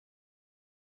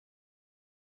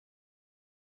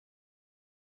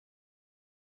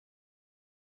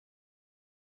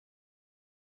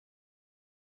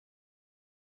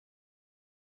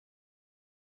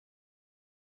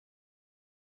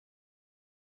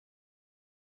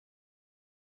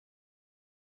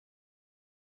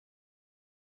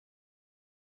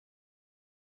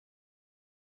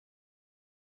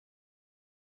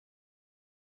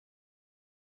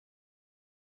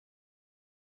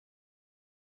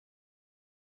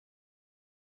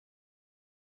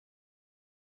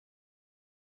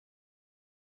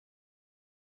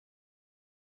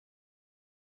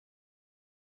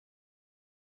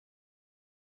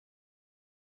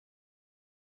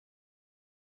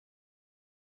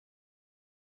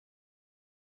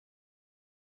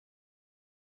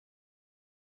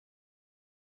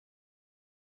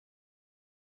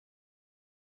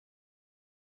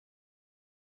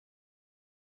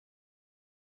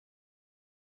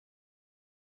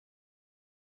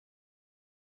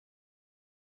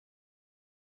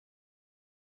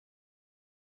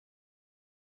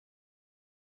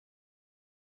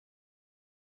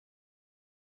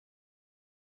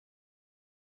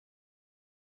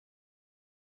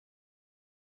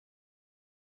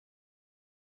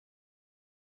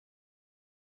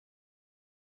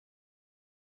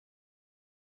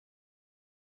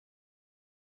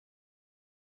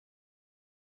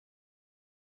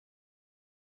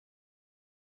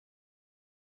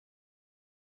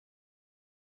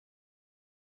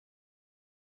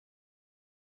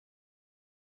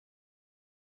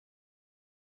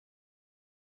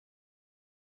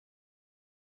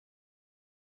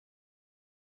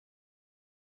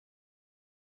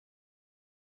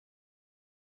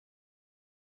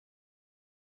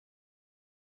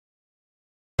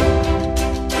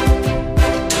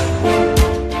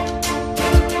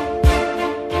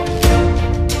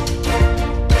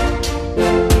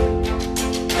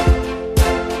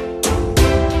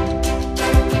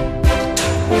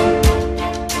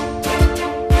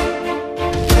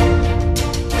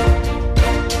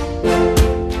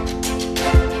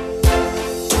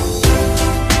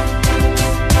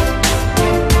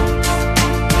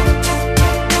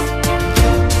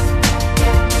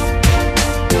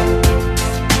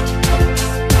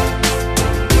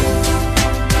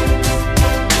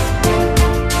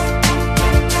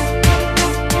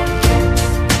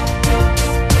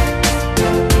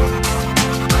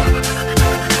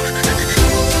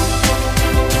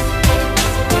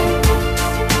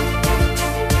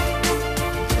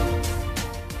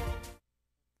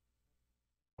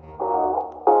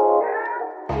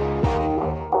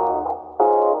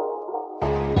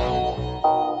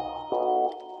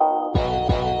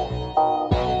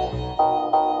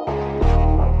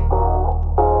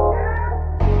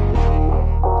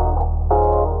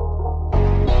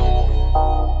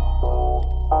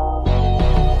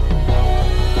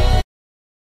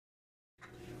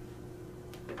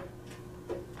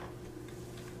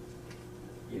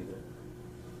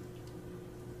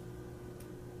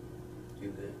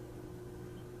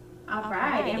All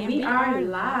right, and we are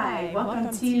live.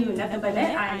 Welcome to Nothing But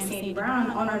Net. I'm Sandy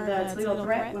Brown, owner of the Toledo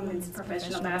Threat Women's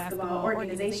Professional Basketball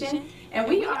Organization, and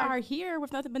we are here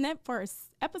with Nothing But Net for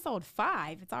episode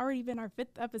 5. It's already been our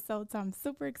 5th episode, so I'm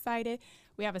super excited.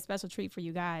 We have a special treat for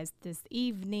you guys this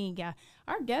evening.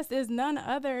 Our guest is none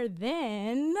other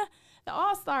than the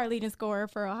all-star leading scorer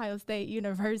for Ohio State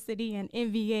University and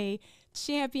NBA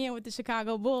champion with the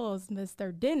Chicago Bulls,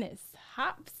 Mr. Dennis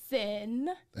Hopson.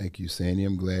 Thank you, Sandy.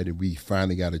 I'm glad that we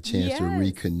finally got a chance to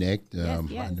reconnect.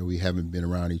 Yes. I know we haven't been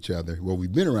around each other. Well,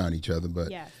 we've been around each other,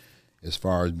 but as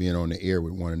far as being on the air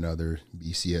with one another,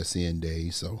 BCSN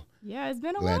days. So it's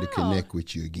been a glad while. to connect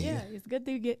with you again. Yeah, it's good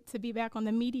to get to be back on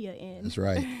the media end. That's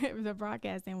right. The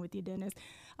broadcast end with you, Dennis.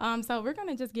 So we're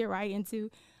gonna just get right into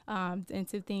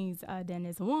things,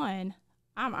 Dennis. One,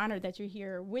 I'm honored that you're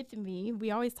here with me.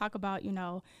 We always talk about,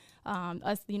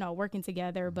 us, working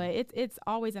together, but it's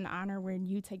always an honor when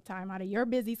you take time out of your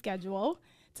busy schedule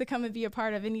to come and be a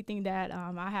part of anything that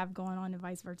I have going on and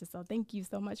vice versa. So thank you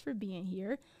so much for being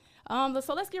here.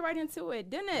 So let's get right into it.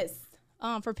 Dennis,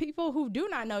 for people who do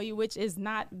not know you, which is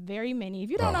not very many, if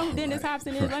you don't know who Dennis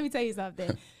Hopson is, let me tell you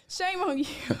something. Shame on you.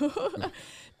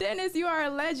 Dennis, you are a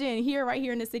legend right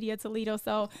here in the city of Toledo.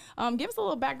 So give us a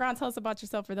little background. Tell us about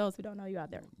yourself for those who don't know you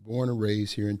out there. Born and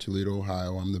raised here in Toledo,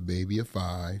 Ohio. I'm the baby of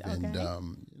 5. Okay. And,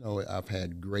 I've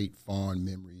had great fond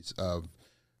memories of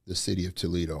the city of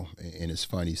Toledo. And it's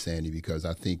funny, Sandy, because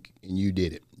I think, and you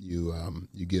did it, you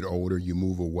get older, you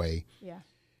move away. Yeah.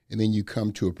 And then you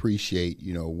come to appreciate,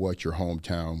 what your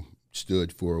hometown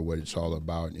stood for, what it's all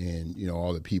about, and,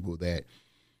 all the people that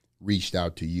reached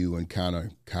out to you and kind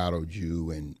of coddled you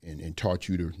and taught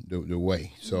you the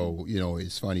way. So,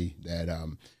 it's funny that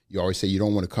you always say you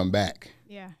don't want to come back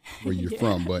where you're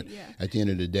from. But at the end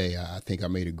of the day, I think I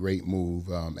made a great move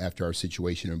after our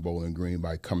situation in Bowling Green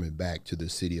by coming back to the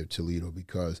city of Toledo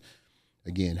because,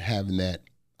 again, having that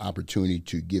opportunity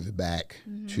to give back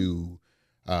to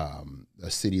a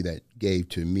city that gave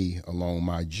to me along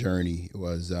my journey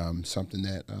was something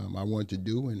that I wanted to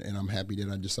do, and I'm happy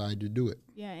that I decided to do it.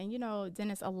 Yeah, and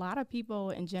Dennis, a lot of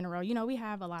people in general, we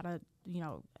have a lot of,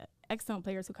 excellent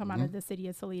players who come out of the city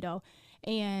of Toledo.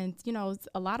 And,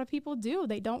 a lot of people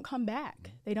they don't come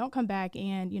back. They don't come back.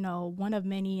 And, one of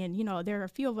many, and, there are a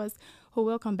few of us who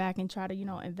will come back and try to,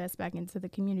 invest back into the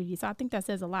community. So I think that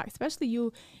says a lot, especially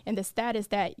you and the status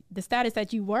that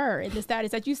you were and the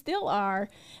status that you still are,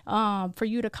 for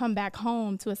you to come back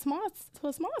home to a small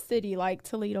city like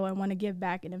Toledo and want to give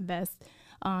back and invest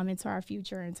into our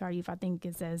future, into our youth. I think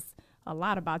it says a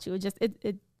lot about you.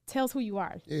 It tells who you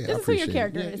are. Yeah, this is who your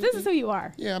character is. This is who you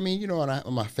are. Yeah, I mean, and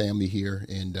my family here,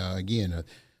 and again,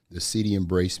 the city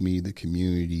embraced me, the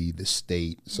community, the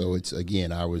state. So it's,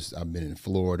 again, I've been in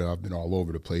Florida, I've been all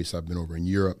over the place, I've been over in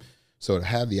Europe. So to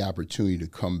have the opportunity to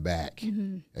come back,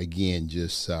 again,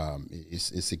 just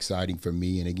it's exciting for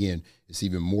me. And again, it's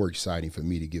even more exciting for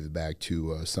me to give it back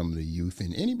to some of the youth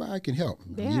and anybody I can help.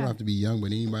 Yeah. You don't have to be young, but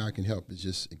anybody I can help. It's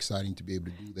just exciting to be able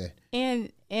to do that.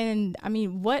 And I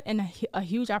mean, what a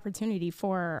huge opportunity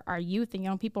for our youth and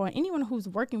young people and anyone who's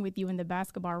working with you in the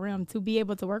basketball realm to be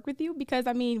able to work with you. Because,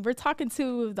 I mean, we're talking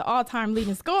to the all-time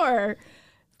leading scorer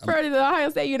for the Ohio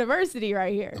State University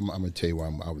right here. I'm going to tell you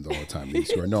why I was the all-time leading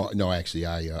scorer. No, actually,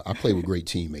 I play with great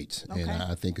teammates. Okay. And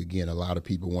I think, again, a lot of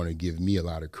people want to give me a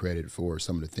lot of credit for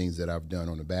some of the things that I've done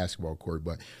on the basketball court,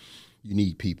 but you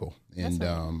need people. And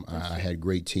I had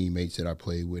great teammates that I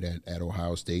played with at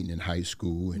Ohio State and in high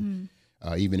school and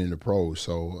even in the pros.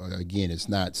 So, again, it's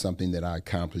not something that I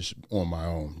accomplished on my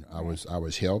own. Right. I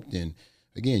was helped. And,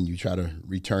 again, you try to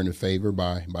return the favor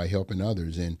by helping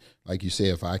others. And like you say,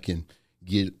 if I can –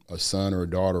 get a son or a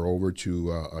daughter over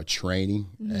to a training,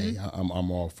 hey, I'm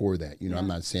all for that. I'm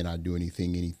not saying I do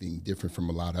anything different from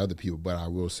a lot of other people, but I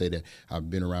will say that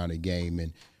I've been around the game,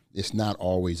 and it's not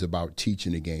always about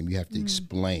teaching the game. You have to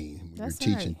explain when you're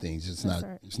teaching things.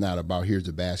 It's not about, here's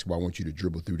the basketball, I want you to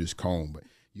dribble through this cone, but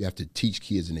you have to teach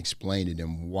kids and explain to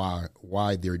them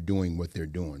why they're doing what they're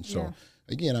doing. So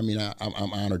again, I mean,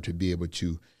 I'm honored to be able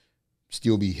to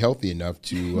still be healthy enough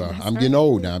to I'm getting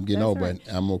old now. But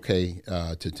I'm okay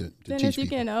to teach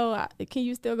people. Can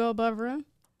you still go above rim?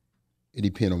 It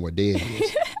depends on what day it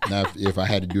is. Now, if I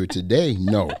had to do it today,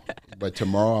 no. But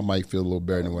tomorrow I might feel a little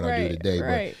better than what I do today.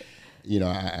 Right.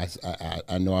 But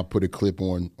I know I put a clip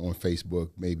on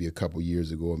Facebook maybe a couple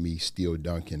years ago of me still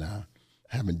dunking.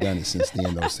 I haven't done it since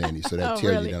then, though, Sandy. So that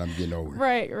tells you that I'm getting older.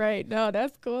 Right. No,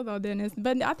 that's cool, though, Dennis.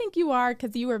 But I think you are,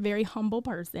 because you are a very humble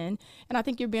person. And I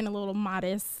think you're being a little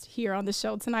modest here on the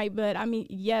show tonight. But, I mean,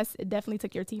 yes, it definitely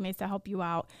took your teammates to help you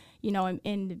out,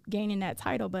 in gaining that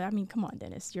title. But I mean, come on,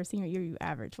 Dennis, your senior year, you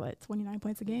averaged what, 29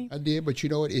 points a game? I did, but you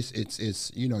know what?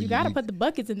 It's you got to put the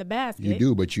buckets in the basket. You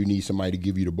do, but you need somebody to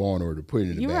give you the ball in order to put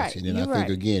it in the basket. Right. And I think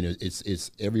again,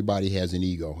 it's everybody has an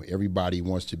ego. Everybody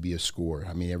wants to be a scorer.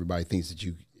 I mean, everybody thinks that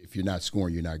if you're not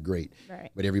scoring, you're not great.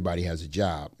 Right. But everybody has a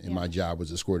job, and my job was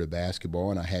to score the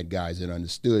basketball, and I had guys that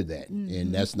understood that.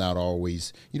 And that's not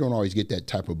always, you don't always get that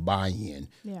type of buy-in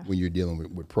when you're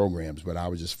dealing with programs. But I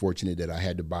was just fortunate that I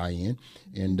had to buy in,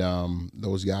 and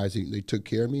those guys, they took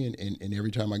care of me. And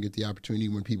every time I get the opportunity,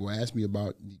 when people ask me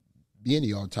about being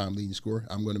the all-time leading scorer,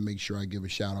 I'm going to make sure I give a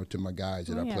shout-out to my guys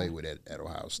that I played with at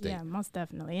Ohio State. Yeah, most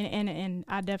definitely. And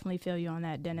I definitely feel you on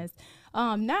that, Dennis.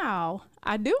 Now,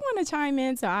 I do want to chime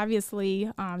in, so obviously,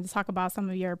 to talk about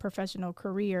some of your professional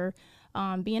career,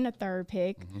 being a third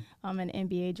pick in the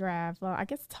NBA draft. Well, I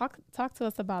guess talk to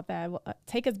us about that.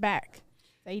 Take us back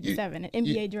to 87, an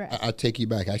NBA draft. I'll take you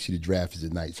back. Actually, the draft is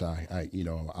at night, so I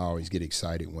always get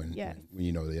excited when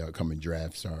the upcoming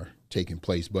drafts are taking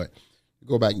place. But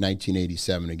go back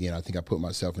 1987 again. I think I put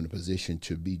myself in a position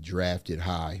to be drafted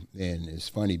high, and it's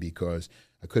funny because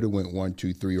I could have went 1,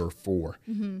 2, 3, or 4,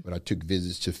 but I took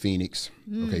visits to Phoenix.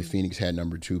 Okay, Phoenix had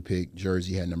number 2 pick,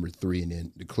 Jersey had number 3, and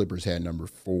then the Clippers had number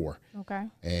 4. Okay,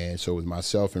 and so it was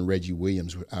myself and Reggie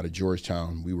Williams out of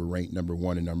Georgetown. We were ranked number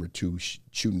 1 and number 2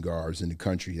 shooting guards in the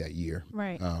country that year.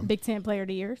 Right, Big Ten Player of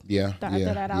the Year. Yeah, throw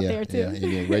that out there too. Yeah,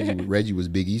 and then Reggie was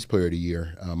Big East Player of the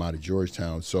Year out of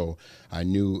Georgetown. So I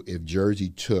knew if Jersey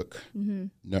took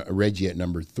Reggie at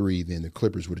number 3, then the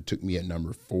Clippers would have took me at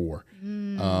number 4.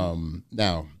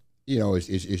 Now,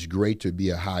 it's great to be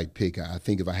a high pick. I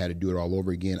think if I had to do it all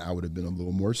over again, I would have been a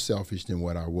little more selfish than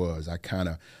what I was.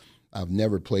 I've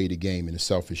never played a game in a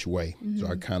selfish way, so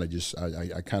I kind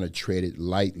of tread it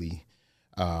lightly.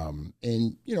 And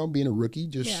being a rookie,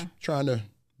 just trying to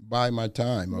buy my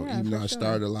time. Even though I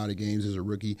started a lot of games as a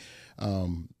rookie,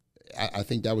 I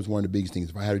think that was one of the biggest things.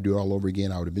 If I had to do it all over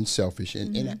again, I would have been selfish.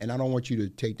 And I don't want you to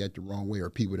take that the wrong way, or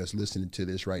people that's listening to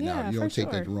this right now. You don't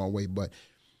take that the wrong way, but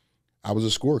I was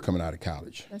a scorer coming out of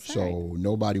college. So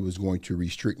nobody was going to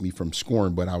restrict me from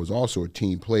scoring, but I was also a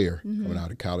team player coming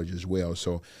out of college as well.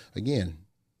 So again,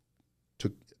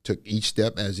 took each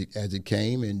step as it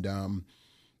came, and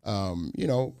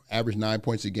averaged 9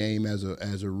 points a game as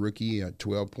a rookie,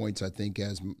 12 points I think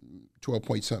as 12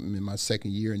 point something in my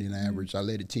second year, and then I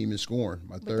led the team in scoring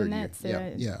my third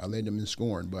year. I led them in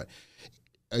scoring. But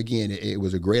again, it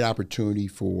was a great opportunity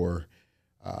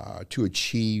to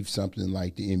achieve something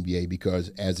like the NBA, because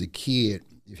as a kid,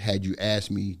 had you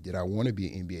asked me, did I want to be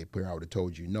an NBA player, I would have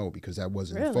told you no, because that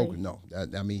wasn't the focus. No,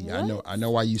 I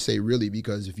know why you say really,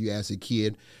 because if you ask a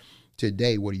kid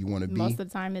today, what do you want to be? Most of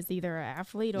the time, it's either an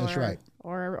athlete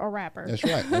or a rapper. That's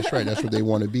right. That's what they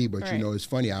want to be. But it's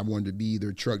funny. I wanted to be either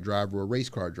a truck driver or a race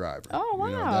car driver. Oh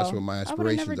wow! That's what my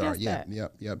aspirations are.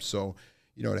 Yep. So,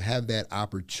 to have that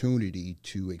opportunity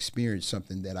to experience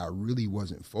something that I really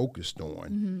wasn't focused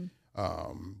on,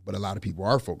 but a lot of people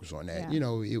are focused on that.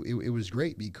 It was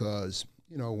great, because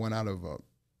one out of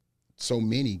so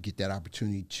many get that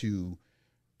opportunity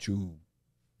to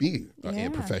be a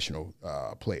professional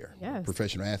player,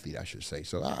 professional athlete, I should say.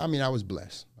 So I was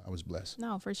blessed.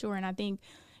 No, for sure. And I think,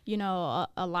 a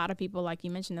lot of people, like you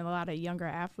mentioned, a lot of younger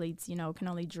athletes, can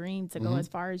only dream to go as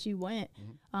far as you went,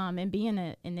 and being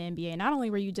in the NBA. Not only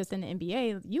were you just in the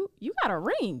NBA, you got a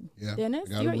ring, Dennis.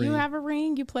 You have a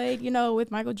ring. You played,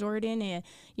 with Michael Jordan, and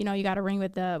you got a ring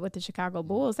with the Chicago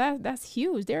Bulls. That's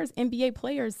huge. There's NBA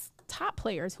players, top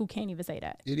players, who can't even say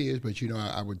that. It is, but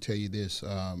I would tell you this.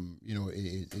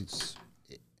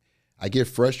 I get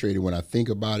frustrated when I think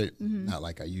about it, not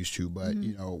like I used to, but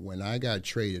when I got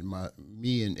traded,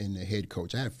 me and the head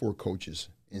coach, I had 4 coaches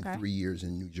in 3 years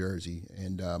in New Jersey,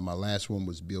 and my last one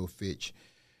was Bill Fitch,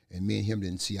 and me and him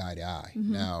didn't see eye to eye.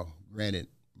 Now, granted,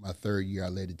 my third year I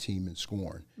led the team in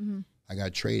scoring. I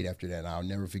got traded after that, and I'll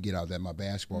never forget. I was at my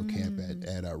basketball camp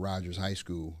at Rogers High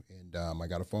School, and I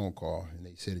got a phone call, and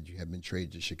they said that you had been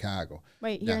traded to Chicago.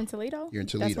 Wait, here in Toledo? Here in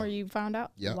Toledo. That's where you found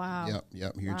out? Yep. Wow.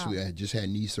 Yep. Here in Toledo. I had just had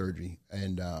knee surgery,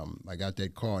 and I got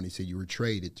that call, and they said you were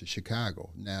traded to Chicago.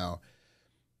 Now,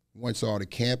 once all the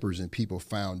campers and people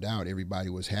found out, everybody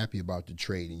was happy about the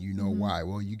trade, and you know why?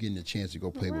 Well, you're getting a chance to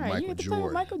go play with Michael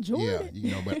Jordan.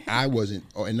 Yeah, but I wasn't,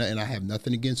 and I have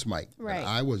nothing against Mike. Right. But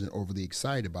I wasn't overly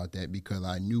excited about that, because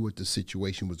I knew what the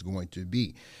situation was going to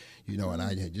be, and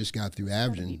I had just got through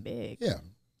averaging,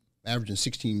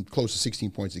 averaging close to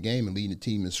 16 points a game and leading the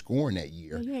team in scoring that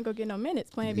year. Well, you ain't gonna get no minutes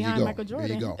playing behind Michael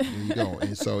Jordan. There you go.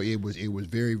 And so it was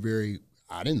very, very.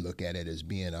 I didn't look at it as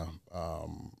being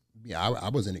I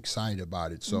wasn't excited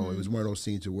about it. So it was one of those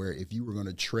things to where if you were going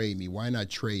to trade me, why not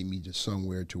trade me to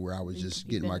somewhere to where I was just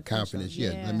getting my confidence?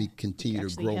 Yeah, let me continue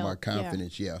to grow my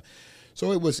confidence. Yeah.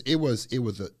 So it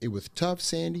was tough,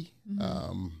 Sandy,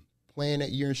 playing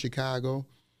that year in Chicago.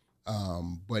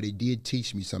 But it did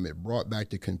teach me something. It brought back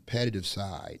the competitive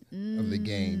side of the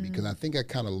game, because I think I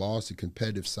kind of lost the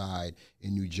competitive side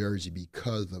in New Jersey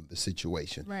because of the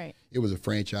situation. Right. It was a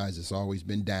franchise that's always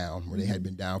been down, where they had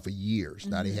been down for years.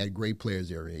 Now they had great players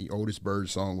there. Otis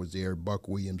Birdsong was there. Buck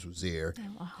Williams was there.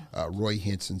 Oh, wow. Roy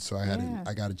Henson. So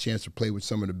I got a chance to play with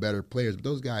some of the better players. But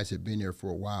those guys had been there for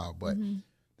a while. But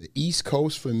the East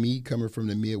Coast for me, coming from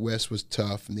the Midwest, was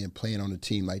tough, and then playing on a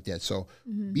team like that. So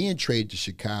being traded to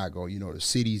Chicago, the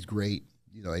city's great.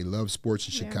 They love sports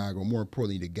in Chicago. More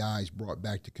importantly, the guys brought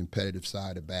back the competitive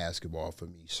side of basketball for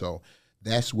me. So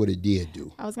that's what it did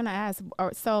do. I was going to ask,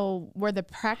 so were the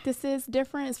practices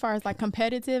different as far as like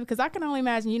competitive? Because I can only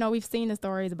imagine, we've seen the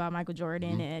stories about Michael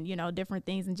Jordan and, different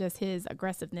things, and just his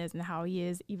aggressiveness and how he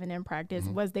is even in practice.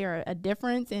 Was there a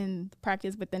difference in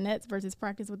practice with the Nets versus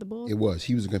practice with the Bulls? It was.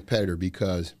 He was a competitor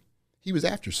because he was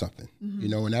after something,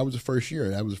 and that was the first year.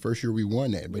 That was the first year we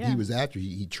won that. But he was after.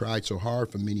 He tried so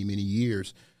hard for many, many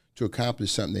years to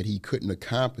accomplish something that he couldn't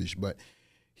accomplish. But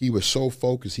he was so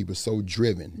focused. He was so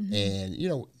driven. And,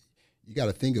 you got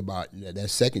to think about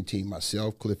that second team,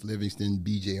 myself, Cliff Livingston,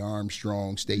 B.J.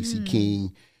 Armstrong, Stacey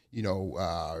King,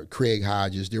 Craig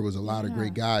Hodges. There was a lot of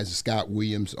great guys, Scott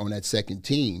Williams on that second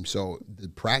team. So the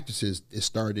practices, it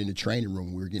started in the training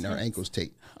room. We were getting our ankles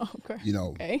taped.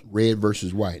 Okay. Red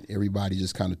versus white. Everybody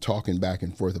just kind of talking back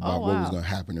and forth about what was going to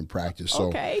happen in practice.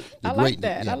 So I like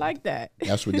that. I like that.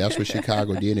 That's what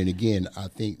Chicago did. And again, I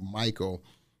think Michael,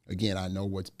 again, I know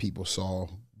what people saw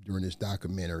during this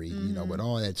documentary, but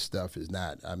all that stuff is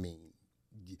not,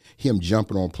 him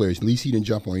jumping on players. At least he didn't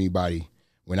jump on anybody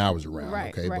when I was around,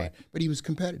 right. But he was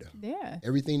competitive. Yeah.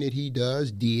 Everything that he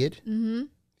did,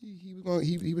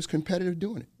 he was competitive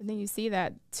doing it. And then you see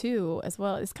that too as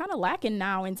well. It's kind of lacking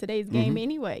now in today's game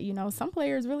anyway. Some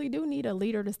players really do need a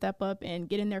leader to step up and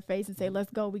get in their face and say, "Let's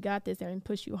go, we got this," and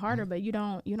push you harder. But you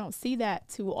don't see that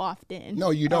too often. No,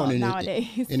 you don't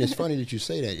nowadays. And it's funny that you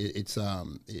say that.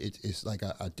 It's like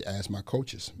I asked my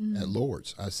coaches at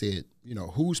Lords. I said,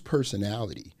 whose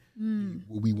personality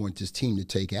we want this team to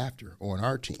take after on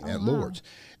our team at Lords.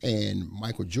 And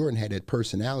Michael Jordan had that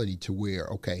personality to where,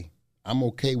 I'm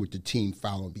okay with the team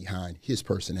following behind his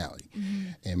personality.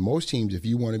 And most teams, if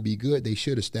you want to be good, they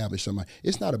should establish somebody.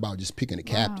 It's not about just picking a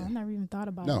captain. I never even thought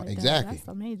about No, like exactly. That. That's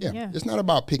amazing. Yeah. It's not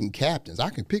about picking captains. I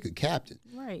can pick a captain.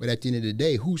 Right. But at the end of the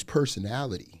day, whose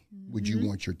personality would you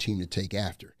want your team to take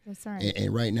after? That's right.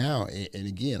 And right now, and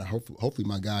again, hopefully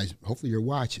my guys, hopefully you're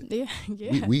watching.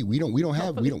 Yeah. We don't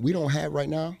have right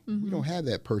now. We don't have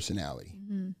that personality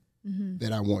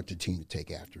that I want the team to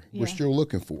take after. We're still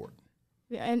looking for it.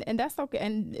 Yeah, and that's okay,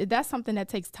 and that's something that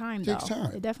takes time. Though. Takes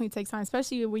time. It definitely takes time,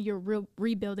 especially when you're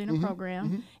rebuilding a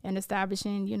program and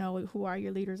establishing, who are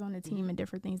your leaders on the team and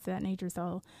different things of that nature.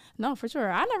 So, no, for sure,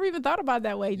 I never even thought about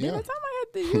that way. Dennis, I might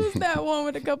have to use that one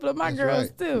with a couple of my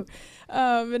girls too.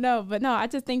 But no, I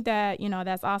just think that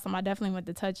that's awesome. I definitely want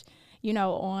to touch,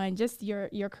 on just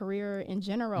your career in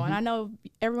general. And I know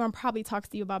everyone probably talks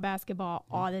to you about basketball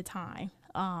all the time,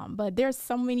 but there's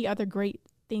so many other great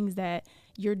things that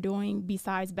you're doing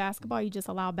besides basketball. You just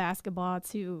allow basketball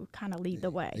to kind of lead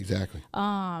the way. Exactly.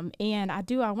 And I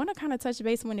want to kind of touch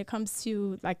base when it comes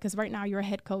to because right now you're a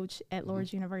head coach at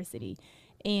Lords University,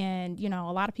 and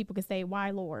a lot of people could say,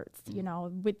 why Lords?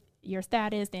 With your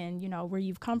status and where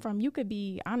you've come from, you could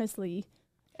be honestly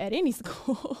at any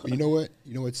school. You know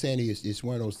what, Sandy, it's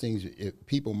one of those things.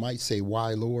 People might say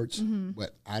why Lords,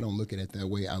 but I don't look at it that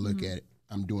way. I look at it,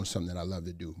 I'm doing something that I love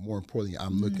to do. More importantly,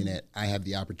 I'm looking at, I have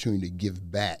the opportunity to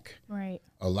give back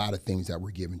a lot of things that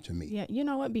were given to me. Yeah, you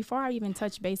know what? Before I even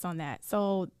touch base on that,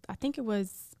 so I think it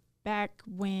was back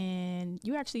when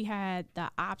you actually had the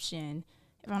option,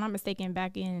 if I'm not mistaken,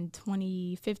 back in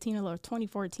 2015 or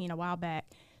 2014, a while back,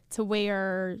 to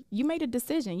where you made a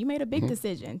decision. You made a big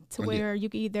decision to where you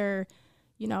could either,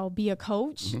 be a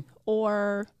coach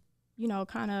or,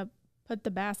 kind of put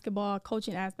the basketball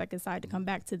coaching aspect aside to come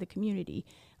back to the community.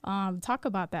 Talk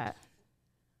about that.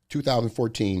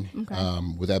 2014,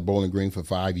 was at Bowling Green for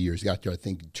 5 years. Got there, I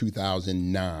think,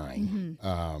 2009.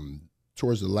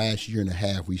 Towards the last year and a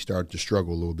half, we started to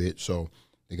struggle a little bit. So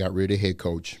they got rid of the head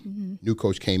coach. New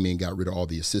coach came in, got rid of all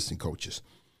the assistant coaches.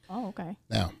 Oh, okay.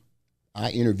 Now,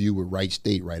 I interviewed with Wright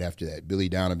State right after that. Billy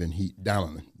Donovan, he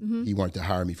wanted to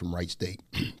hire me from Wright State.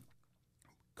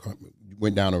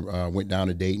 Went down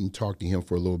to Dayton, talked to him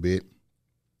for a little bit,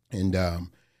 and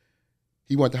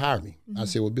he wanted to hire me. I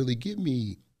said, well, Billy, give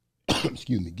me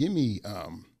excuse me, give me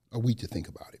a week to think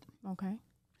about it. Okay.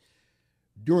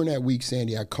 During that week,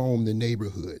 Sandy, I combed the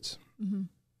neighborhoods. Mm-hmm.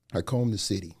 I combed the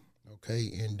city,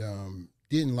 okay, and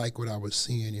didn't like what I was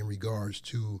seeing in regards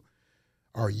to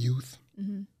our youth.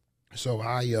 Mm-hmm. So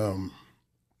I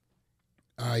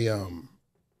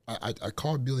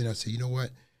called Billy and I said, you know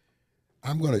what,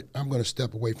 I'm gonna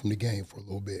step away from the game for a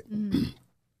little bit. Mm-hmm.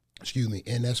 Excuse me,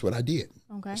 and that's what I did.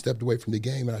 Okay. I stepped away from the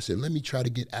game and I said, let me try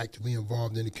to get actively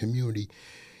involved in the community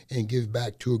and give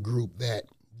back to a group that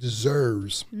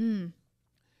deserves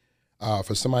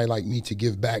for somebody like me to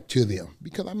give back to them.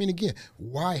 Because, I mean, again,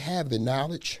 why have the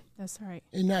knowledge That's right.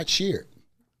 and not share it?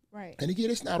 Right. And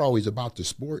again, it's not always about the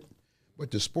sport,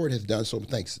 but the sport has done so,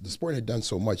 the sport had done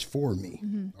so much for me,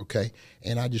 okay?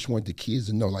 And I just want the kids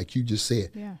to know, like you just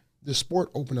said, the sport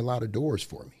opened a lot of doors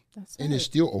for me. That's and right. it's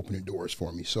still opening doors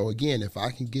for me. So again, if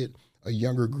I can get a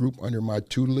younger group under my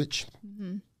tutelage,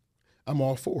 I'm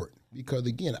all for it. Because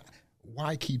again,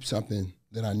 why keep something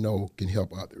that I know can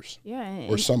help others? Yeah.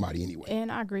 Or somebody anyway.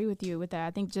 And I agree with you with that.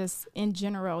 I think just in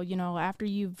general, you know, after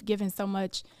you've given so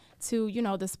much to, you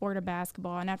know, the sport of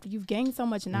basketball, and after you've gained so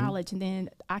much knowledge, and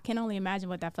then I can only imagine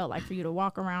what that felt like for you to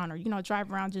walk around or, you know,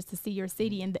 drive around just to see your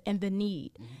city and the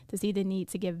need, to see the need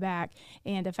to give back.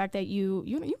 And the fact that you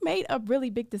made a really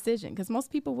big decision, because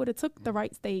most people would have took the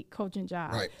Wright State coaching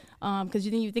job. Right. Because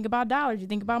you think about dollars, you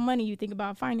think about money, you think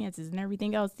about finances, and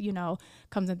everything else, you know,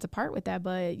 comes into part with that.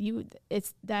 But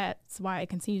that's why it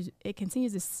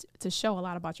continues to show a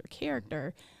lot about your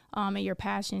character and your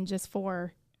passion just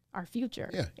for our future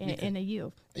in the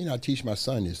youth. You know, I teach my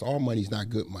son this. All money's not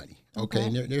good money. Okay.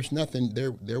 And there's nothing,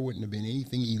 there wouldn't have been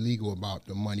anything illegal about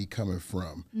the money coming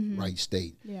from Wright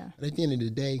State. Yeah. But at the end of the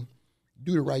day,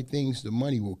 do the right things, the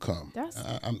money will come.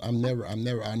 I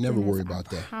never worry about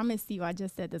that. I promise you, I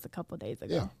just said this a couple of days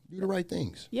ago. Yeah, do the right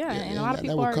things. Yeah, and a lot of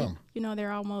people are, you know,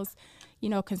 they're almost, you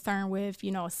know, concerned with,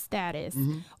 you know, status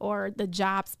or the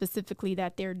job specifically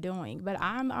that they're doing. But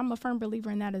I'm a firm believer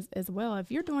in that as well.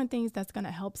 If you're doing things that's going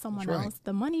to help someone else,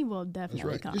 the money will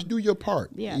definitely come. Just do your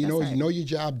part. Yeah, you know your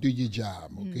job, do your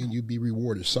job. Okay, and you'll be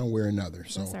rewarded somewhere or another.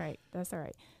 So that's right. That's all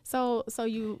right. So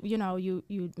you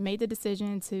made the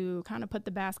decision to kind of put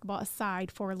the basketball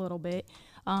aside for a little bit,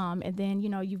 and then, you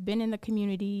know, you've been in the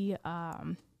community,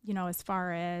 you know, as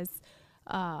far as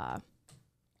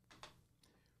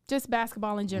just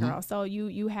basketball in general. So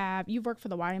you've worked for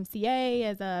the YMCA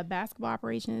as a basketball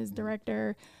operations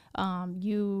director.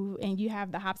 You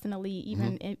have the Hopson Elite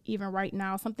even right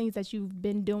now. Some things that you've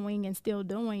been doing and still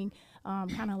doing.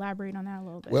 Kind of elaborate on that a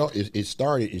little bit. Well, it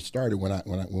started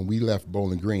when we left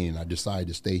Bowling Green and I decided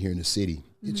to stay here in the city.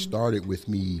 It started with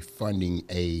me funding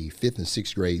a 5th and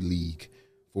 6th grade league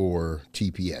for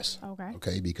TPS.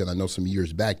 Okay, because I know some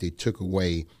years back they took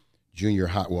away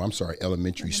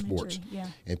elementary sports. Yeah.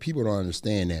 And people don't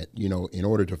understand that, you know, in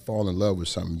order to fall in love with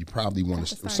something, you probably want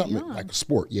to something young. Like a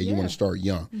sport. Yeah, you want to start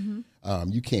young.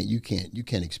 You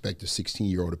can't expect a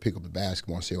 16-year-old to pick up the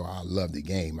basketball and say, "Oh, I love the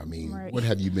game." I mean, what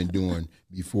have you been doing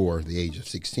before the age of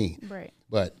 16? Right.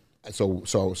 But so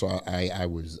I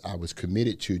was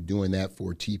committed to doing that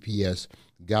for TPS.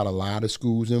 Got a lot of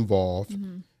schools involved.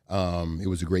 It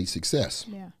was a great success.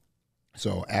 Yeah.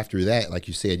 So after that, like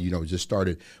you said, you know, just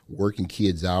started working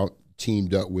kids out,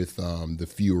 teamed up with the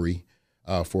Fury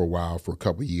for a while, for a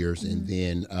couple of years. And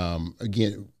then,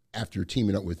 again, after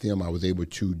teaming up with them, I was able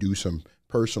to do some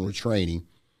personal training.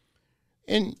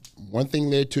 And one thing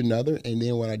led to another. And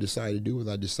then what I decided to do was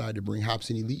I decided to bring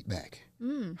Hopson Elite back.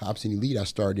 Hopson Elite, I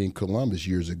started in Columbus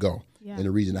years ago. Yeah. And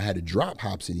the reason I had to drop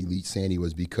Hopson Elite, Sandy,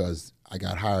 was because I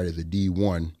got hired as a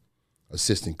D1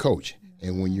 assistant coach.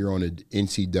 And when you're on an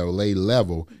NCAA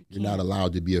level, you're not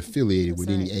allowed to be affiliated with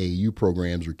any AAU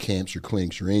programs or camps or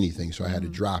clinics or anything. So I had to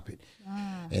drop it.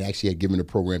 And actually had given the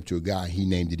program to a guy. He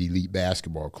named it Elite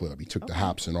Basketball Club. He took the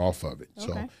Hopson off of it.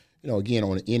 So, you know, again,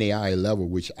 on an NAIA level,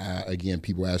 which,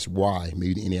 people ask why,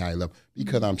 maybe the NAIA level,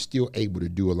 because I'm still able to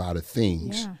do a lot of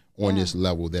things on this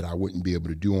level that I wouldn't be able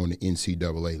to do on the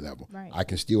NCAA level. Right. I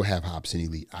can still have Hopson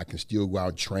Elite. I can still go out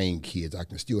and train kids. I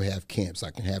can still have camps.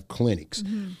 I can have clinics.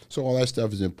 So all that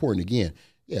stuff is important. Again,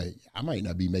 I might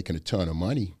not be making a ton of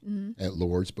money at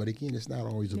Lord's, but again, it's not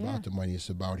always about the money. It's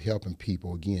about helping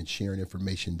people, again, sharing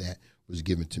information that was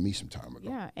given to me some time ago.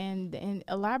 Yeah, and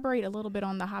elaborate a little bit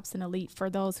on the Hopson Elite for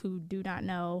those who do not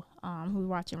know, who's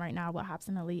watching right now, what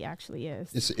Hopson Elite actually is.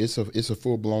 It's a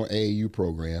full-blown AAU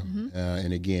program,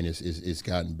 and again, it's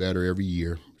gotten better every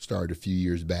year. Started a few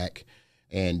years back,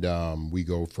 and we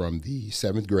go from the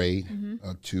 7th grade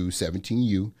up to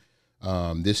 17U.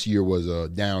 This year was a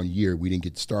down year. We didn't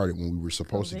get started when we were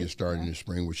supposed to get started in the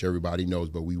spring, which everybody knows.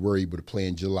 But we were able to play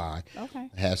in July. Okay.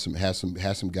 Had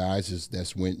some guys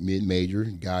that's went mid-major.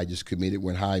 Guy just committed,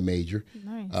 went high major.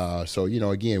 Nice. So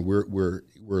again, we're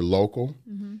local,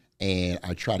 and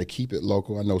I try to keep it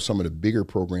local. I know some of the bigger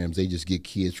programs, they just get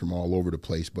kids from all over the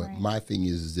place. But my thing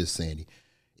is this, Sandy.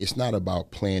 It's not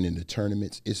about playing in the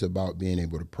tournaments. It's about being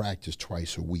able to practice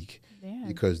twice a week. Yeah.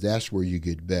 Because that's where you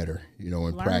get better,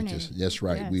 in practice. That's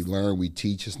right. Yes. We learn, we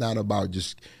teach. It's not about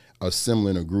just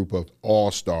assembling a group of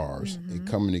all-stars and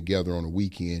coming together on a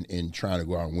weekend and trying to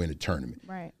go out and win a tournament.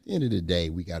 Right. At the end of the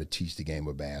day, we got to teach the game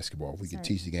of basketball. If we can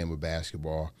teach the game of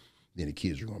basketball, then the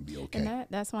kids are going to be okay. And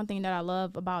that's one thing that I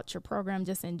love about your program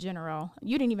just in general.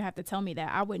 You didn't even have to tell me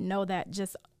that. I would know that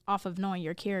just off of knowing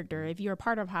your character. If you're a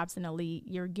part of Hopson Elite,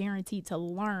 you're guaranteed to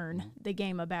learn the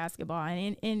game of basketball.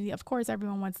 And of course,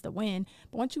 everyone wants to win.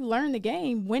 But once you learn the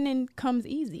game, winning comes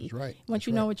easy. That's right. Once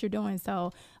you know what you're doing.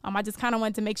 So I just kind of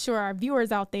wanted to make sure our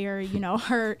viewers out there,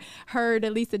 heard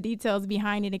at least the details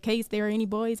behind it in case there are any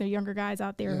boys or younger guys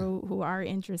out there who are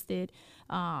interested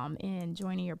in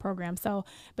joining your program. So,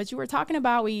 but you were talking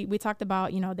about, we talked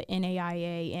about, the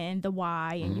NAIA and the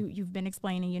why, and you've been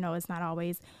explaining, it's not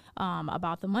always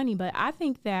about the money, but I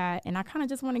think that, and I kind of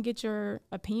just want to get your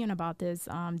opinion about this,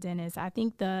 Dennis. I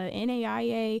think the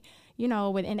NAIA,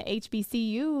 within the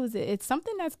HBCUs, it's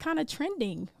something that's kind of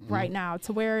trending right now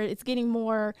to where it's getting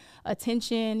more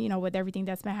attention, with everything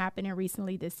that's been happening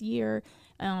recently this year,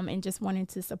 and just wanting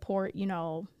to support,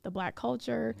 the Black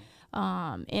culture,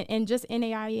 and just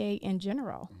NAIA in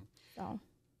general. So,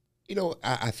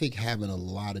 I think having a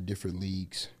lot of different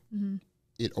leagues,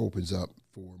 it opens up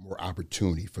for more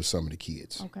opportunity for some of the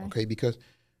kids. Okay, because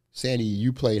Sandy,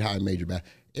 you played high major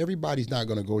basketball. Everybody's not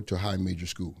going to go to a high major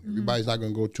school. Everybody's not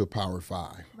going to go to a Power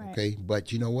 5. Right. Okay,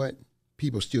 but you know what?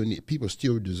 People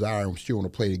still desire and still want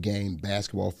to play the game,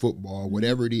 basketball, football,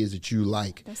 whatever it is that you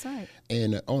like. That's right.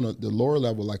 And on the lower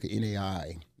level, like an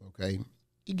NAI, okay,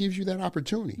 it gives you that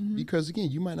opportunity because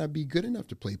again, you might not be good enough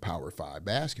to play Power 5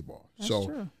 basketball. That's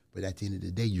true. But at the end of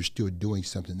the day, you're still doing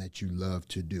something that you love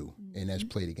to do, and that's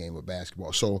play the game of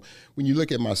basketball. So when you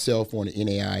look at myself on the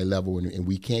NAIA level, and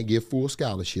we can't give full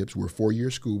scholarships, we're a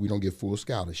 4-year school, we don't give full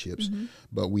scholarships,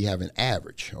 but we have an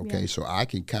average, okay? Yeah. So I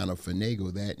can kind of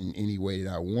finagle that in any way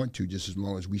that I want to, just as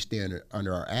long as we stay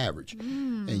under our average.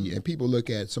 And people look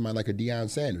at somebody like a Deion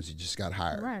Sanders, he just got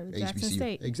hired. Right, Jackson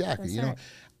State. Exactly, That's right.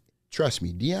 Trust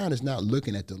me, Deion is not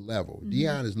looking at the level.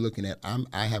 Deion is looking at,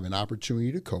 I have an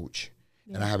opportunity to coach,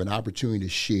 and I have an opportunity to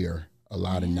share a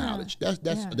lot of knowledge.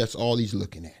 That's all he's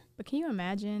looking at. But can you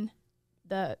imagine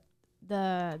the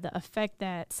effect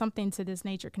that something to this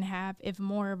nature can have if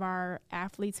more of our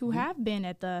athletes who have been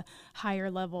at the higher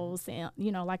levels, and,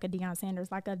 like a Deion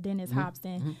Sanders, like a Dennis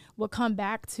Hopson, will come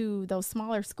back to those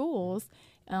smaller schools,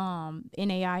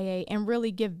 NAIA, and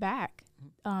really give back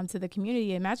to the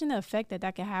community? Imagine the effect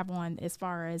that could have on as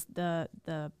far as the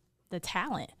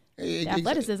talent. The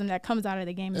athleticism that comes out of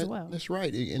the game as well. That's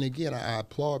right. And again, I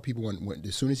applaud people when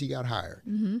as soon as he got hired,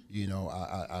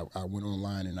 I went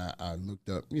online and I looked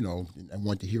up, I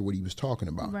wanted to hear what he was talking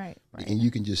about. Right. And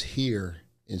you can just hear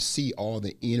and see all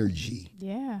the energy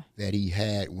that he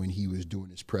had when he was doing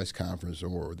his press conference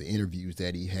or the interviews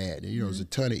that he had. And, there's a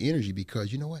ton of energy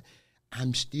because, you know what?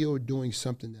 I'm still doing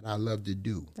something that I love to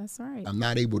do. That's right. I'm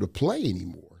not able to play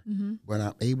anymore, but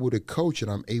I'm able to coach and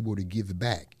I'm able to give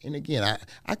back. And again,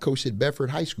 I coached at Bedford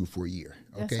High School for a year.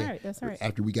 Okay, That's right.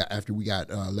 After we got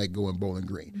let go in Bowling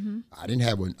Green, I didn't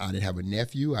have a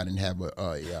nephew. I didn't have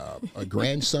a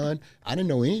grandson. I didn't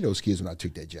know any of those kids when I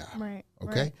took that job. Right.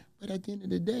 Okay, right. But at the end of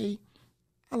the day,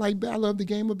 I love the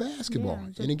game of basketball,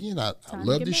 and again, I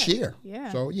love to share.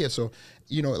 Yeah. So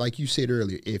like you said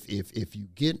earlier,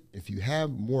 if you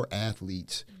have more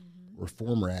athletes or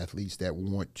former athletes that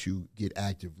want to get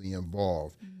actively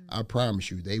involved, I promise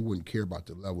you, they wouldn't care about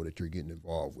the level that you're getting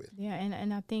involved with. Yeah,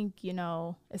 and I think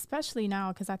especially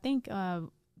now, because I think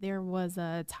there was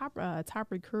a top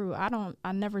recruit.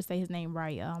 I never say his name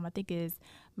right. I think it's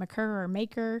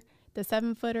Maker. The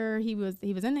 7-footer, he was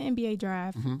in the NBA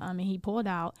draft, and he pulled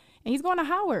out, and he's going to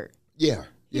Howard. Yeah,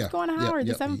 he's going to Howard,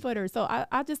 the 7-footer. So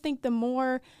I just think the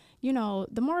more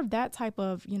of that type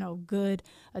of, good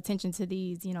attention to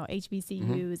these,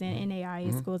 HBCUs and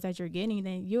NAIA schools that you're getting,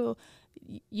 then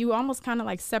you almost kind of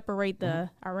like separate the,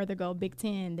 I'd rather go Big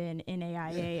Ten than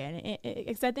NAIA. And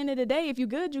it's at the end of the day, if you're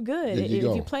good, you're good. If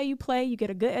you play, you play. You get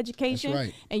a good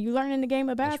education, and you learn in the game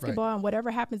of basketball, and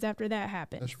whatever happens after that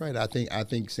happens. That's right. I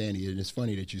think Sandy, and it's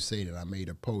funny that you say that. I made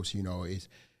a post,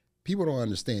 people don't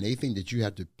understand. They think that you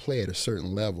have to play at a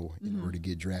certain level in order to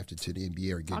get drafted to the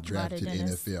NBA or get drafted to the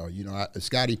NFL. You know,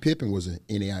 Scottie Pippen was an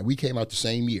NAI. We came out the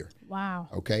same year. Wow.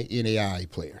 Okay, NAI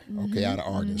player. Okay, out of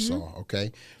Arkansas.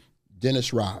 Okay,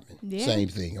 Dennis Rodman, same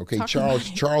thing. Okay,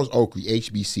 Charles Oakley,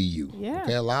 HBCU. Yeah.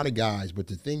 Okay, a lot of guys. But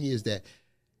the thing is that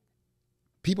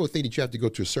people think that you have to go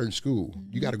to a certain school.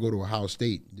 You got to go to Ohio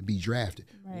State to be drafted.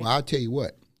 Right. Well, I'll tell you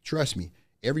what. Trust me.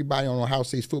 Everybody on Ohio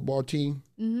State's football team,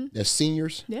 that's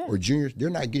seniors or juniors,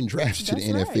 they're not getting drafted to the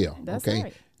NFL. That's okay,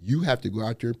 right. You have to go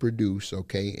out there and produce.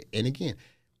 Okay, and again,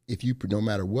 if you, no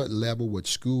matter what level, what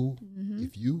school,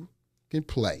 if you can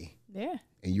play, and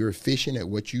you're efficient at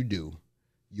what you do,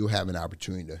 you'll have an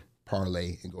opportunity to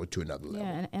parlay and go to another level.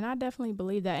 Yeah, and I definitely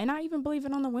believe that, and I even believe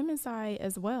it on the women's side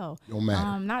as well. Don't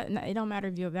matter. It don't matter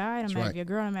if you're a guy, it don't matter if you're a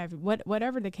girl, it don't matter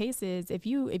whatever the case is. If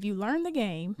you learn the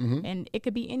game, and it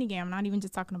could be any game. I'm not even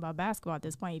just talking about basketball at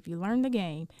this point. If you learn the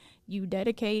game, you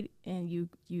dedicate and you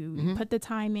put the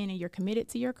time in, and you're committed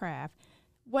to your craft.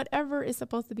 Whatever is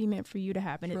supposed to be meant for you to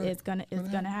happen, it's gonna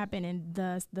happen, and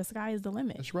the sky is the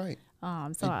limit. That's right.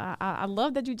 So I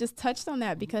love that you just touched on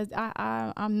that, because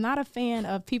I'm not a fan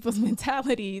of people's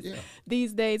mentalities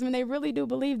these days when they really do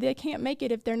believe they can't make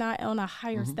it if they're not on a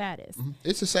higher status.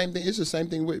 It's the same thing. It's the same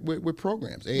thing with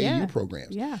programs, AAU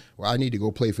programs. Yeah. Well, I need to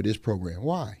go play for this program.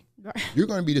 Why? You're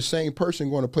going to be the same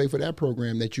person going to play for that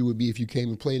program that you would be if you came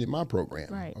and played in my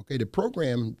program. Right. Okay, the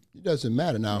program, it doesn't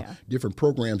matter. Now, different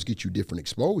programs get you different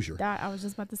exposure. I was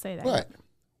just about to say that. But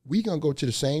we're going to go to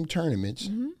the same tournaments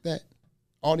that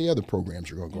all the other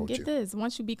programs are going to go to. Get this,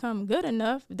 once you become good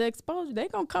enough, the exposure, they're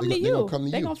going to come to you.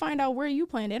 They're going to find out where you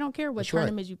playing. They don't care what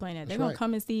tournaments you playing at. They're going to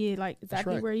come and see like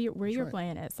exactly where you're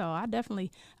playing at. So I'm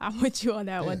with you on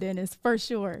that one, Dennis, for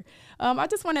sure. I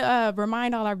just want to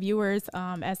remind all our viewers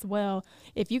as well,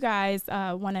 if you guys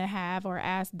want to have or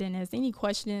ask Dennis any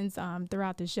questions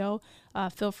throughout the show,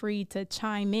 feel free to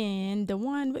chime in.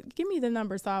 Give me the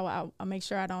number so I'll make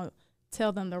sure I don't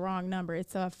tell them the wrong number.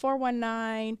 It's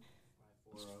 419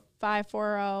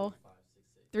 540-3566.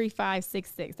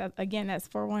 Again, that's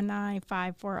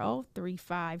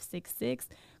 419-540-3566.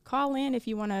 Call in if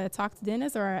you want to talk to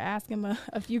Dennis or ask him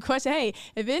a few questions. Hey,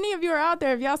 if any of you are out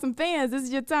there, if y'all some fans, this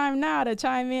is your time now to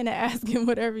chime in and ask him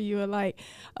whatever you would like.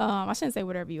 I shouldn't say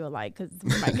whatever you would like, because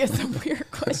we might get some weird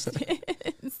questions.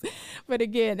 But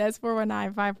again, that's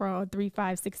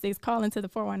 419-540-3566. Call into the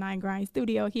 419 Grind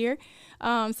studio here.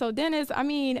 So Dennis, I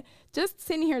mean, just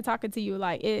sitting here talking to you,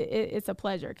 like it's a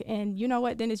pleasure. And you know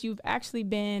what, Dennis, you've actually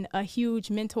been a huge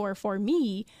mentor for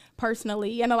me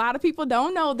personally. And a lot of people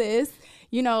don't know this.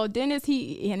 You know, Dennis,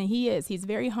 he's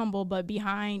very humble, but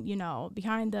behind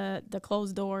the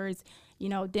closed doors, you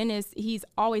know, Dennis, he's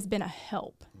always been a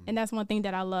help. And that's one thing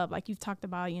that I love. Like you've talked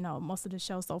about, you know, most of the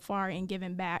show so far, and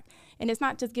giving back. And it's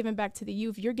not just giving back to the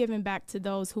youth. You're giving back to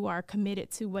those who are committed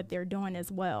to what they're doing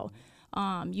as well.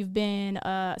 You've been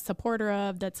a supporter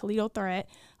of the Toledo Threat,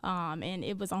 and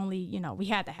it was only, you know, we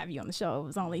had to have you on the show.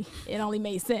 It only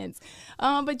made sense.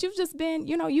 But you've just been,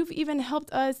 you know, you've even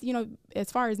helped us, you know,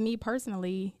 as far as me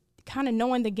personally, kind of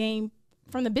knowing the game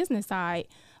from the business side.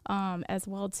 As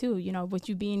well too, you know, with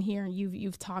you being here and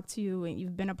you've talked to and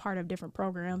you've been a part of different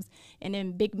programs and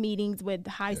in big meetings with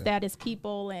high status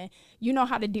people, and you know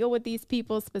how to deal with these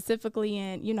people specifically,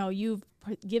 and you know you've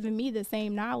given me the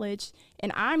same knowledge,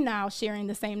 and I'm now sharing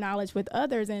the same knowledge with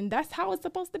others, and that's how it's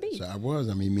supposed to be. So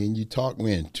me and you talked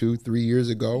 2-3 years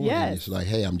ago, and it's like,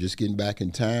 hey, I'm just getting back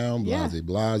in town,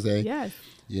 blase. Yes.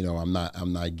 You know, I'm not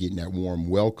getting that warm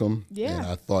welcome that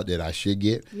I thought that I should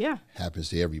get. Yeah. Happens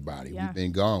to everybody. We've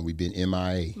been gone. We've been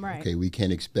MIA. Right. Okay, we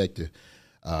can't expect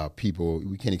people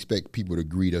to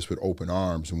greet us with open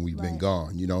arms when we've been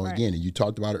gone. You know, again, and you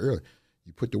talked about it earlier.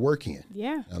 You put the work in.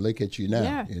 Yeah. I look at you now.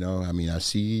 Yeah. You know, I mean, I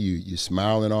see you're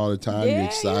smiling all the time. Yeah, you're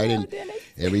excited.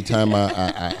 Every time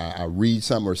I read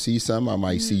something or see something, I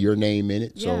might see your name in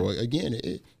it. So again,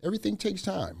 everything takes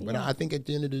time. But I think at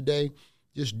the end of the day,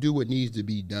 just do what needs to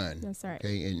be done. That's right.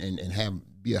 Okay, and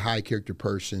be a high character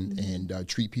person and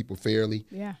treat people fairly.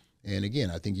 Yeah. And again,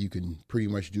 I think you can pretty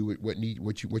much do what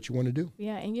you want to do.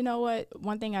 Yeah, and you know what?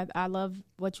 One thing I love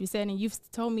what you said, and you've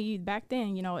told me back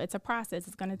then, you know, it's a process.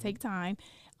 It's going to take time.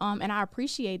 And I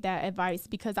appreciate that advice,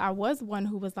 because I was one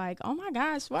who was like, oh my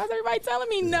gosh, why is everybody telling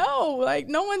me no? Like,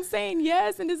 no one's saying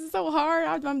yes, and this is so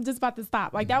hard. I'm just about to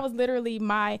stop. Like, that was literally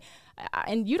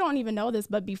and you don't even know this,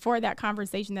 but before that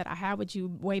conversation that I had with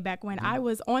you way back when, I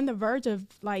was on the verge of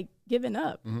like giving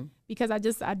up because I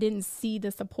didn't see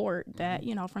the support that,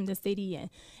 you know, from the city,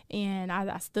 and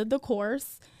I stood the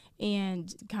course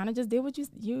and kind of just did what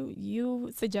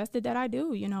you suggested that I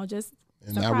do, you know, just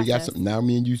And now we got some. Now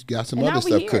me and you got some other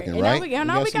stuff cooking, right?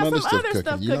 Now we got some other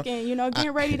stuff cooking. You know,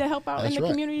 getting ready to help out in the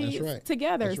community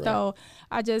together. So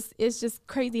it's just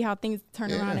crazy how things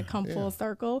turn around and come full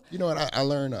circle. You know what? I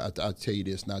learned. I'll tell you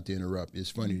this, not to interrupt. It's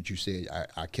funny that you said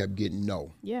I kept getting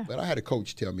no. Yeah. But I had a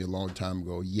coach tell me a long time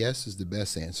ago, yes is the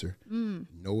best answer.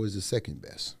 No is the second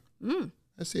best.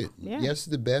 That's it. Yeah. Yes is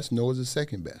the best. No is the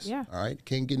second best. Yeah. All right.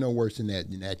 Can't get no worse than that.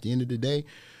 And at the end of the day,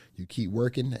 you keep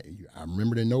working. I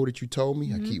remember the no that you told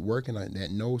me. I keep working.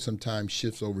 That no sometimes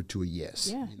shifts over to a yes.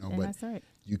 Yeah, you know, and but that's right.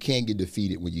 You can't get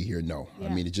defeated when you hear no. Yeah.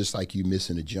 I mean, it's just like you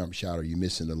missing a jump shot, or you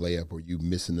missing a layup, or you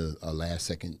missing a last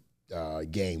second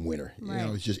game winner. Right. You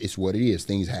know, it's what it is.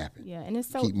 Things happen. Yeah, and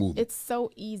Keep moving. it's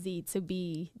so easy to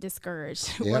be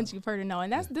discouraged once you've heard a no.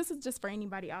 And this is just for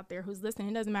anybody out there who's listening.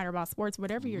 It doesn't matter about sports,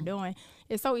 whatever you're doing.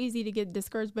 It's so easy to get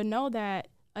discouraged, but know that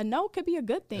a no could be a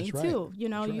good thing too. You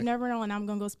know, you never know, and I'm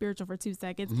going to go spiritual for 2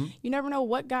 seconds. You never know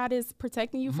what God is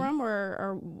protecting you from,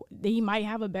 or he might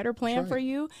have a better plan for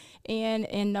you.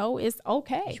 And no, it's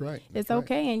okay. That's right. It's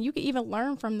okay. And you can even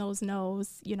learn from those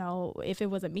no's. You know, if it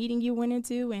was a meeting you went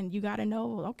into and you got to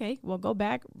know, okay, well, go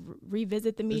back,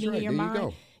 revisit the meeting in your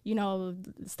mind. You know,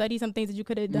 study some things that you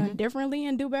could have done differently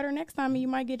and do better next time, and you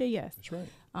might get a yes. That's right.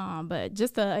 But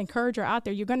just to encourage her out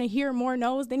there, you're going to hear more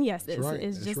no's than yeses.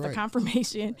 It's just a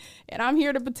confirmation. And I'm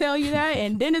here to tell you that,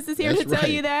 and Dennis is here to tell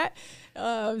you that.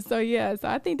 So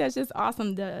I think that's just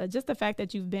awesome. Just the fact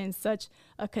that you've been such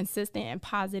a consistent and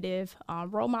positive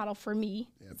role model for me.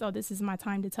 Yep. So this is my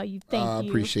time to tell you thank you. I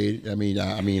appreciate it. I mean,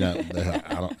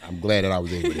 I'm glad that I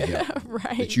was able to help.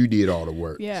 Right. That you did all the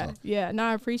work. Yeah. So. Yeah. No,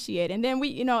 I appreciate it. And then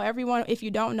everyone, if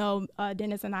you don't know,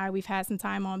 Dennis and I, we've had some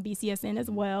time on BCSN as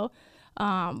well.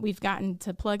 We've gotten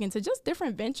to plug into just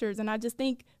different ventures, and I just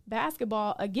think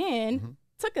basketball again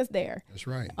took us there. That's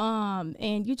right.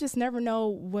 And you just never know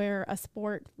where a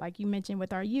sport, like you mentioned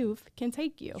with our youth, can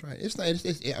take you. That's right. It's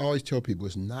not. I always tell people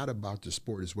it's not about the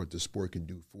sport; it's what the sport can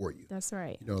do for you. That's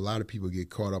right. You know, a lot of people get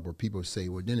caught up, or people say,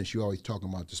 "Well, Dennis, you're always talking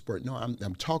about the sport." No,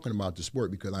 I'm talking about the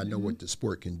sport because I know what the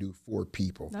sport can do for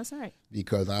people. That's right.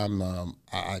 Because I'm one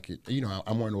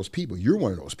of those people. You're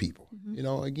one of those people. You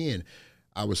know, again.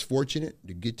 I was fortunate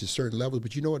to get to certain levels,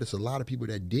 but you know what? It's a lot of people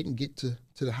that didn't get to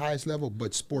the highest level,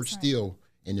 but sports still,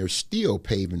 and they're still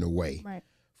paving the way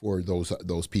for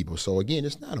those people. So again,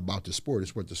 it's not about the sport;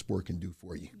 it's what the sport can do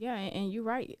for you. Yeah, and you're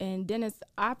right. And Dennis,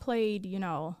 I played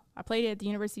at the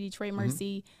University of Detroit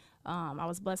Mercy. I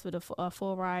was blessed with a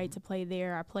full ride to play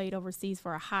there. I played overseas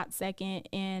for a hot second,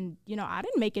 and I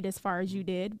didn't make it as far as you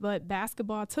did, but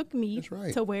basketball took me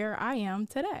to where I am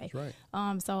today. That's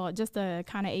right. So just to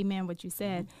kind of amen what you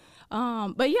said.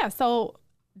 But yeah, so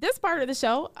this part of the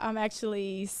show, I'm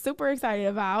actually super excited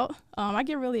about. I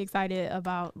get really excited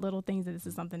about little things, and this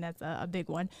is something that's a big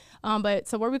one. But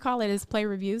so what we call it is play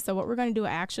review. So what we're going to do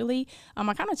actually,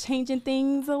 I'm kind of changing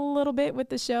things a little bit with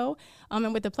the show.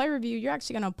 And with the play review, you're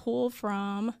actually going to pull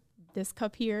from this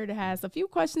cup here that has a few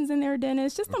questions in there,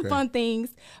 Dennis. Just some fun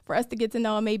things for us to get to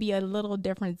know maybe a little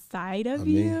different side of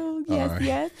you. Yes,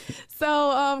 yes.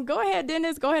 So go ahead,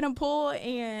 Dennis. Go ahead and pull,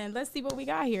 and let's see what we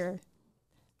got here.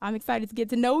 I'm excited to get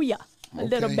to know you a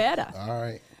little better.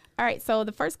 All right. So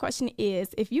the first question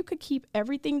is, if you could keep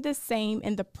everything the same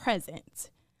in the present,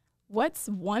 what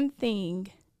one thing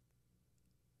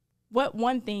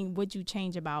would you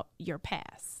change about your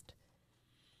past?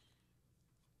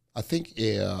 I think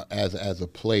as a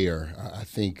player, I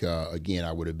think, again,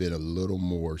 I would have been a little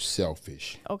more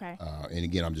selfish. Okay. And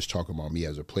again, I'm just talking about me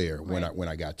as a player when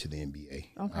I got to the NBA.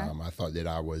 Okay. I thought that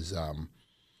I was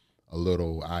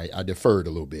I deferred a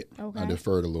little bit. Okay. I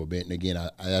deferred a little bit. And again,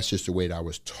 that's just the way that I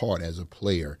was taught as a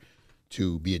player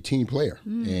to be a team player.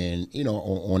 And,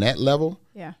 on that level,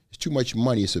 it's too much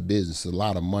money. It's a business. There's a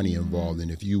lot of money involved.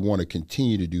 And if you want to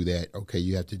continue to do that, okay,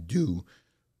 you have to do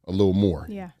a little more.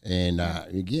 Yeah. And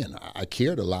again, I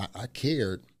cared a lot. I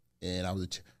cared, and I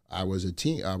was a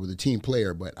team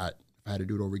player, but if I had to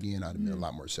do it over again, I'd have been a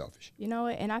lot more selfish. You know,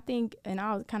 and I think, and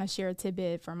I'll kind of share a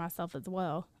tidbit for myself as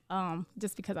well.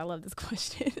 Just because I love this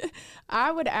question.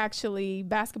 I would actually,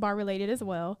 basketball related as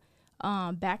well.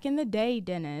 Back in the day,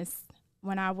 Dennis,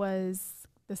 when I was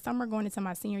the summer going into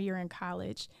my senior year in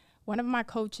college, one of my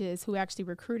coaches who actually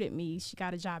recruited me, she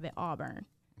got a job at Auburn.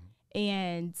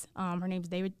 And her name's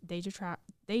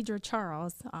Deidre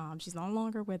Charles. She's no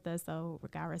longer with us, so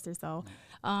God rest her soul.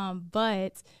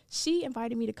 But she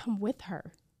invited me to come with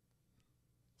her.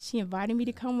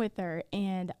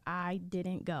 And I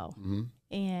didn't go.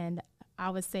 And I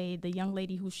would say the young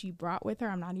lady who she brought with her,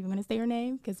 I'm not even going to say her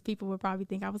name because people would probably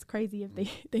think I was crazy if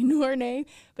they knew her name,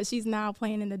 but she's now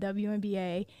playing in the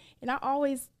WNBA. And I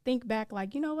always think back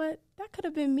like, you know what, that could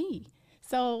have been me.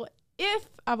 So if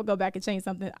I would go back and change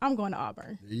something, I'm going to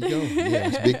Auburn. There you go. Yeah,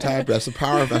 it's big time. That's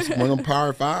one of them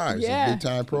Power Fives. Yeah. It's a big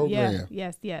time program.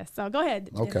 Yeah. Yes. So go ahead.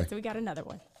 Okay. So we got another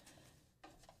one.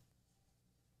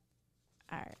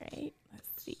 All right. Let's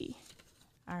see.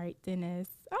 All right, Dennis.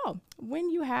 Oh, when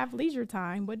you have leisure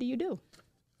time, what do you do?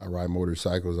 I ride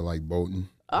motorcycles. I like boating.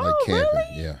 I Oh, like camping.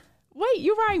 really? Yeah. Wait,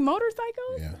 you ride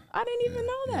motorcycles? Yeah. I didn't even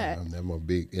know that. I'm a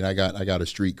big, and I got a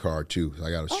street car too. So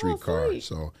I got a street car, sweet.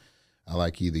 so I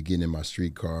like either getting in my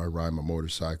street car, ride my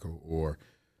motorcycle, or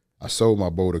I sold my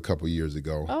boat a couple years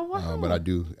ago. Oh, wow. But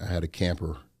I had a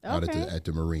camper out Okay. at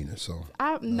the marina. So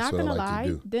I'm not what I gonna like to lie,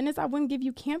 do. Dennis. I wouldn't give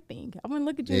you camping. I wouldn't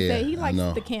look at you and say he I likes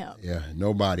know. the camp. Yeah,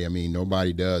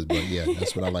 nobody does, but yeah,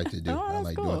 that's what I like to do. Oh, I that's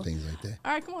like cool. doing things like that.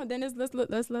 All right, come on, Dennis. Let's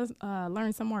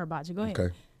learn some more about you. Go ahead.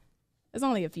 Okay. There's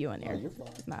only a few in there.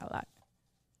 It's not a lot.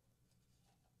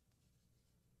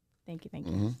 Thank you.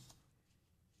 Mm-hmm.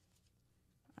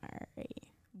 All right.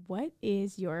 What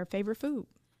is your favorite food?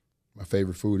 My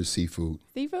favorite food is seafood.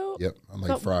 Seafood? Yep, I like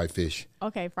So- fried fish.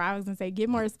 Okay, I was gonna say get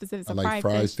more specific. So I like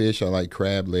fried fish. I like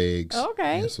crab legs.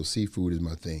 Okay. Yeah, so seafood is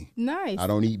my thing. Nice. I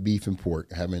don't eat beef and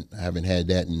pork. I haven't had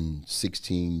that in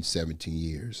 16, 17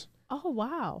 years. Oh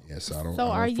wow. Yes, I don't. So I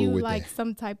don't are fool you with like that.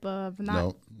 some type of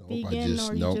not No, vegan,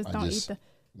 or you just don't eat the?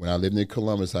 When I lived in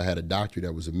Columbus, I had a doctor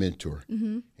that was a mentor,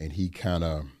 Mm-hmm. and he kind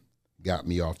of got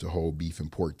me off the whole beef and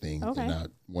pork thing. Okay.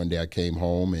 And one day I came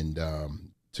home and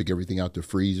took everything out the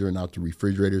freezer and out the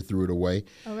refrigerator, threw it away,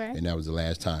 Okay. and that was the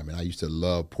last time. And I used to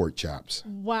love pork chops.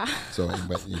 Wow. So,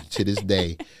 but to this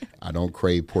day, I don't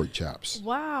crave pork chops.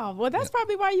 Wow. Well, that's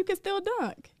probably why you can still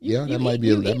dunk. You That eat- might be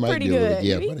you a eat little pretty bit. good.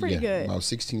 Yeah, You eat but pretty good. about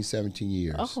 16, 17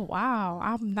 years. Oh wow.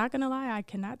 I'm not gonna lie, I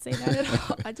cannot say that at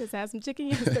all. I just had some chicken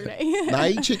yesterday. Now, I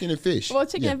eat chicken and fish. Well,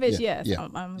 chicken and fish, yeah, yes. Yeah,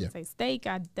 I'm gonna yeah. say steak.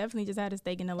 I definitely just had a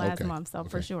steak in the last Okay, month, so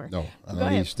for okay. sure. No, I Go don't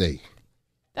ahead. eat steak.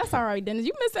 That's all right, Dennis.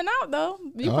 You missing out though.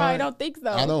 You All probably right. don't think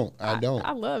so. I don't.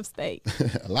 I love steak.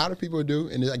 A lot of people do,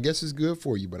 and I guess it's good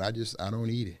for you, but I don't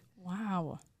eat it.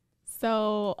 Wow.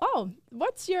 So,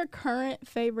 what's your current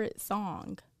favorite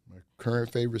song? My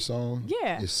current favorite song,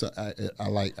 Yeah. is I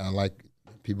like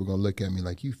people gonna look at me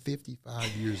like you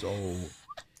 55 years old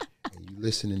and you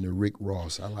listening to Rick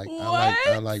Ross. I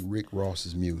like Rick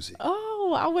Ross's music.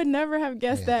 Oh, I would never have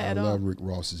guessed that I at all. love Rick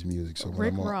Ross's music. So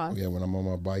Rick Ross. when I'm on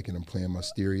my bike and I'm playing my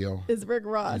stereo, It's Rick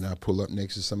Ross. and I pull up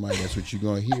next to somebody, that's what you're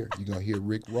gonna hear. You're gonna hear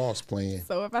Rick Ross playing.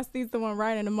 So if I see someone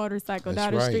riding a motorcycle That's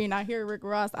down the right. street and I hear Rick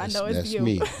Ross, I know it's That's you.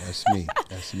 me. That's me.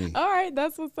 That's me. All right,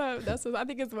 that's what's up. I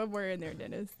think it's one more in there,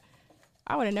 Dennis.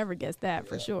 I would have never guessed that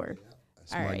for sure.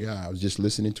 That's All my right. guy. I was just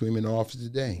listening to him in the office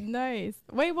today. Nice.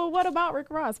 Wait, well, what about Rick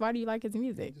Ross? Why do you like his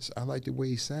music? I like the way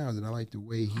he sounds, and I like the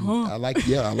way I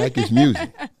like his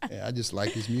music. Yeah, I just like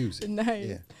his music. Nice.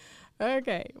 Yeah.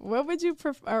 Okay. What would you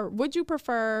prefer? Would you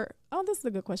prefer? Oh, this is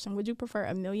a good question. Would you prefer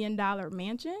 $1 million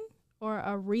mansion or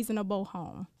a reasonable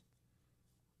home?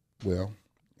 Well,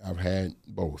 I've had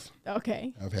both.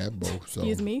 Okay. I've had both. So,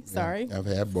 Excuse me. yeah, Sorry. I've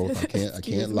had both. I Excuse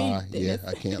can't me, lie. Yeah, Dennis.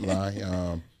 I can't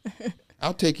lie.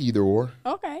 I'll take either or.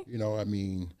 Okay. You know, I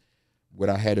mean,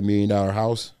 when I had $1 million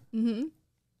house, Mm-hmm.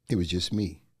 it was just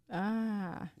me.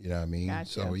 Ah. You know what I mean? Gotcha.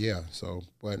 So yeah. So,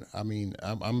 but I mean,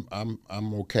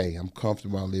 I'm okay. I'm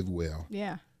comfortable. I live well.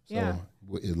 Yeah. So Yeah.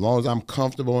 as long as I'm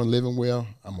comfortable and living well,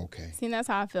 I'm okay. See, that's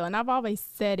how I feel. And I've always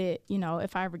said it,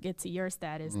 if I ever get to your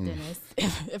status, Dennis,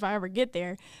 if I ever get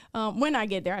there, when I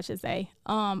get there, I should say,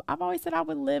 I've always said I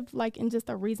would live like in just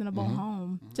a reasonable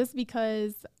home, just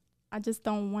because I just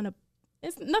don't want to,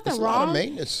 it's nothing It's a wrong. lot of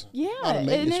maintenance. Yeah. A lot of And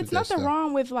maintenance it's with that nothing stuff.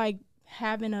 wrong with like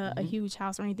having a huge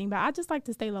house or anything, but I just like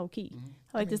to stay low key.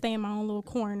 I like to stay in my own little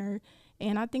corner.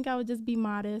 And I think I would just be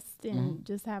modest and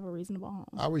just have a reasonable home.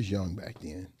 I was young back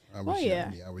then. I was yeah.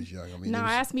 young. Yeah, I was young. I mean, Now,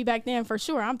 ask me back then for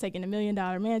sure. I'm taking $1 million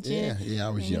mansion. yeah, I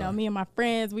was And, young. me and my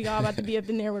friends, we all about to be up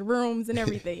in there with rooms and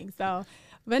everything. So,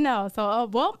 but no. So,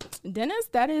 well, Dennis,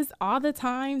 that is all the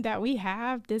time that we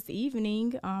have this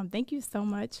evening. Thank you so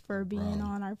much for being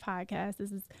on our podcast.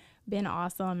 This has been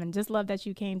awesome, and just love that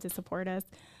you came to support us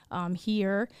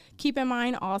here. Keep in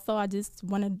mind also, I just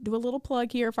want to do a little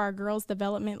plug here for our Girls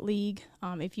Development League.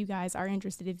 If you guys are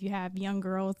interested, if you have young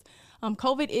girls,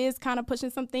 COVID is kind of pushing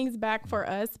some things back for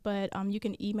us, but you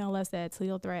can email us at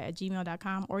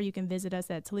ToledoThreat@gmail.com, or you can visit us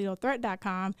at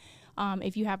ToledoThreat.com.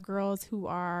 If you have girls who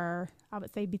are, I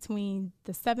would say, between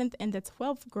the 7th and the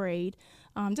 12th grade,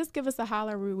 just give us a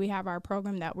holler. We have our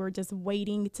program that we're just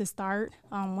waiting to start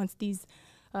once these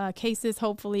cases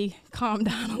hopefully calm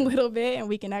down a little bit and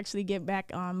we can actually get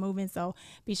back moving. So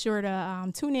be sure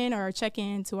to tune in or check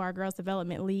in to our Girls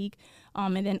Development League.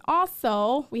 And then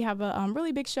also we have a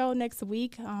really big show next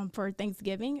week for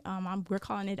Thanksgiving. We're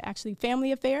calling it actually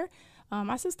Family Affair.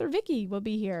 my sister Vicky will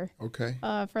be here. Okay.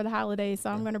 For the holidays, so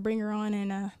I'm going to bring her on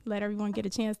and let everyone get a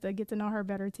chance to get to know her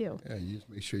better too. Yeah, you just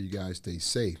make sure you guys stay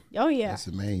safe. Oh yeah, that's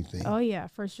the main thing. Oh yeah,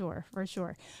 for sure.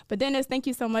 But Dennis, thank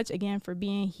you so much again for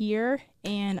being here.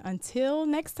 And until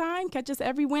next time, catch us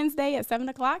every Wednesday at 7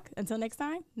 o'clock. Until next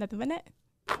time, nothing but net.